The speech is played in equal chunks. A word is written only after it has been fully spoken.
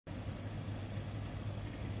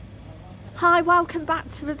Hi, welcome back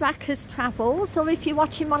to Rebecca's Travels, or if you're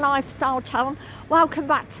watching my lifestyle channel, welcome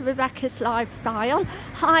back to Rebecca's Lifestyle.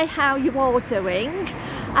 Hi, how you all doing?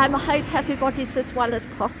 I hope everybody's as well as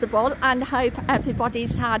possible and hope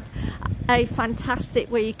everybody's had a fantastic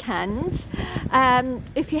weekend.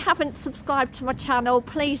 If you haven't subscribed to my channel,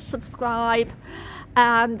 please subscribe.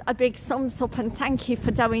 And a big thumbs up and thank you for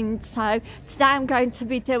doing so. Today I'm going to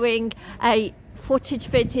be doing a footage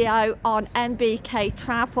video on MBK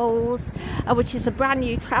Travels, which is a brand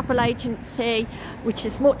new travel agency which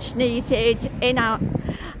is much needed in our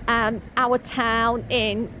town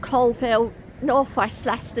in Coalville, northwest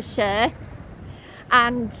Leicestershire,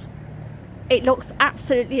 and it looks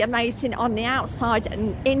absolutely amazing on the outside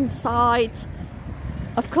and inside.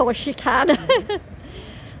 Of course you can.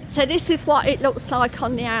 So this is what it looks like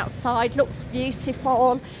on the outside. Looks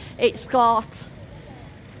beautiful. It's got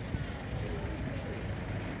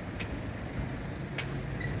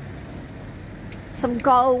some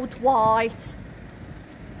gold, white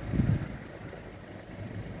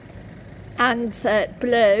and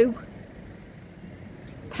blue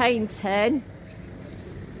painting.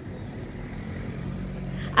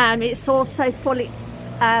 It's also fully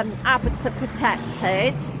habitat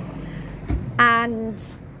protected, and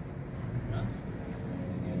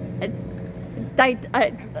they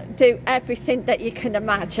do everything that you can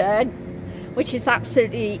imagine, which is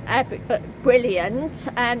absolutely brilliant.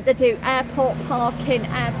 They do airport parking,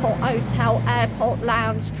 airport hotel, airport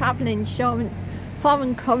lounge, travel insurance,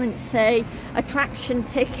 foreign currency, attraction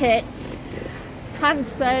tickets,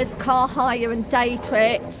 transfers, car hire and day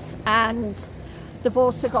trips, and they've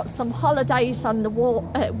also got some holidays on the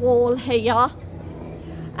wall here.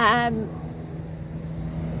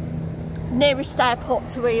 Nearest airport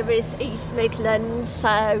to here is East Midlands,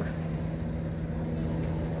 so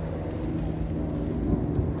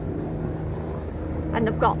and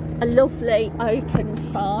they've got a lovely open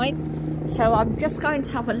sign. So I'm just going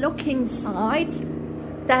to have a look inside.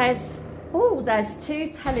 There's two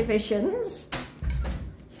televisions,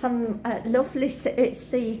 some lovely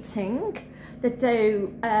seating. They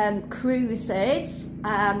do cruises,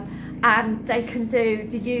 and they can do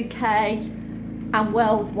the UK and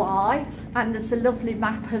worldwide, and there's a lovely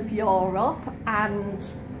map of Europe and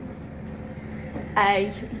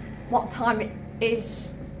what time it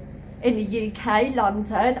is in the UK,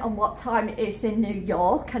 London, and what time it is in New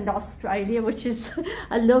York and Australia, which is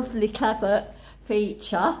a lovely clever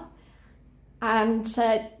feature. And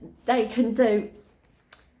they can do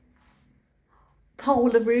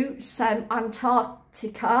polar routes,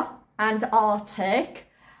 Antarctica and Arctic,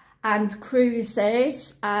 and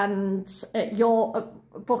cruises, and your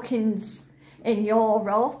bookings in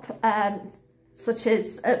Europe, such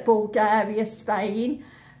as Bulgaria, Spain,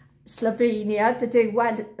 Slovenia. They do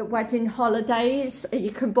wedding holidays.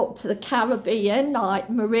 You can book to the Caribbean,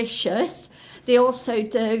 like Mauritius. They also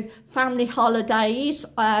do family holidays,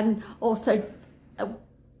 and also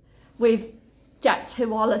with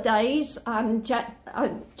Jet2 holidays, and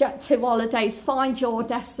Jet2 holidays find your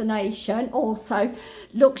destination, also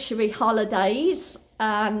luxury holidays,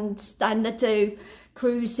 and then they do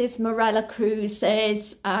cruises, Morella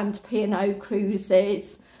cruises and P&O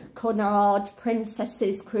cruises, Cunard,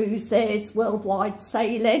 Princesses cruises, worldwide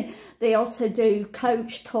sailing. They also do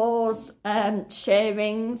coach tours,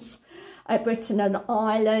 sharings, Britain and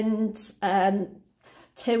Ireland,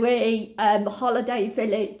 TUI, holiday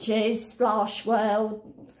villages, Splash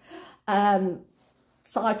World,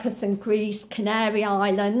 Cyprus and Greece, Canary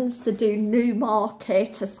Islands. They do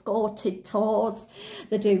Newmarket escorted tours.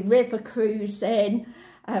 They do river cruising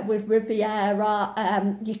with Riviera.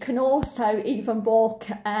 You can also even book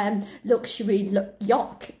luxury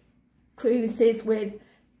yacht cruises with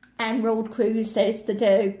Emerald Cruises. They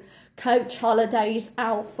do coach holidays,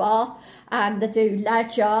 Alpha, and they do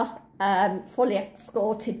leisure, fully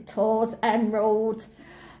escorted tours, Emerald,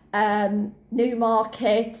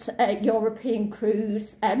 Newmarket, European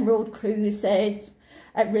Cruise, Emerald Cruises,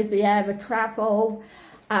 Riviera Travel,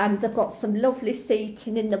 and they've got some lovely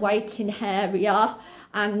seating in the waiting area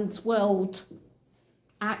and world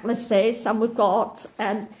atlases. And we've got,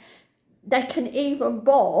 they can even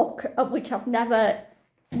book, which I've never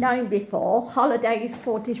known before, holidays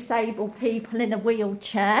for disabled people in a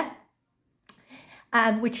wheelchair,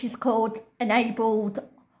 which is called Enabled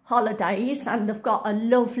Holidays, and they've got a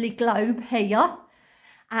lovely globe here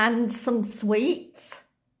and some sweets.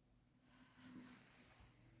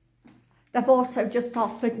 They've also just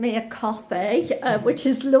offered me a coffee, which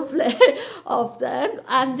is lovely of them.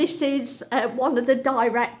 And this is one of the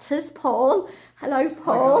directors, Paul. Hello,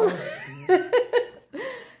 Paul. Hi,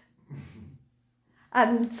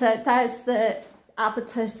 and there's the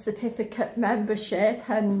Avatar certificate membership,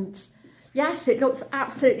 and yes, it looks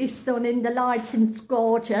absolutely stunning. The lighting's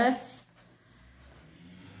gorgeous.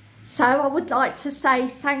 So I would like to say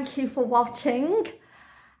thank you for watching,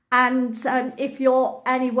 and if you're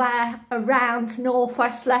anywhere around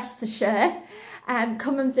northwest Leicestershire,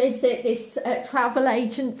 come and visit this travel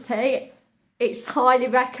agency. It's highly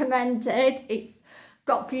recommended. It's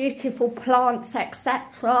got beautiful plants,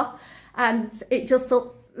 etc., and it just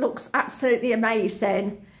looks absolutely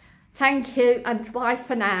amazing. Thank you, and bye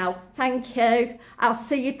for now. Thank you. I'll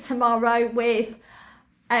see you tomorrow with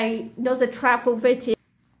another travel video.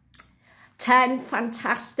 10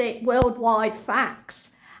 fantastic worldwide facts,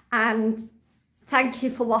 and thank you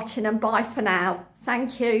for watching, and bye for now.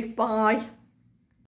 Thank you. Bye.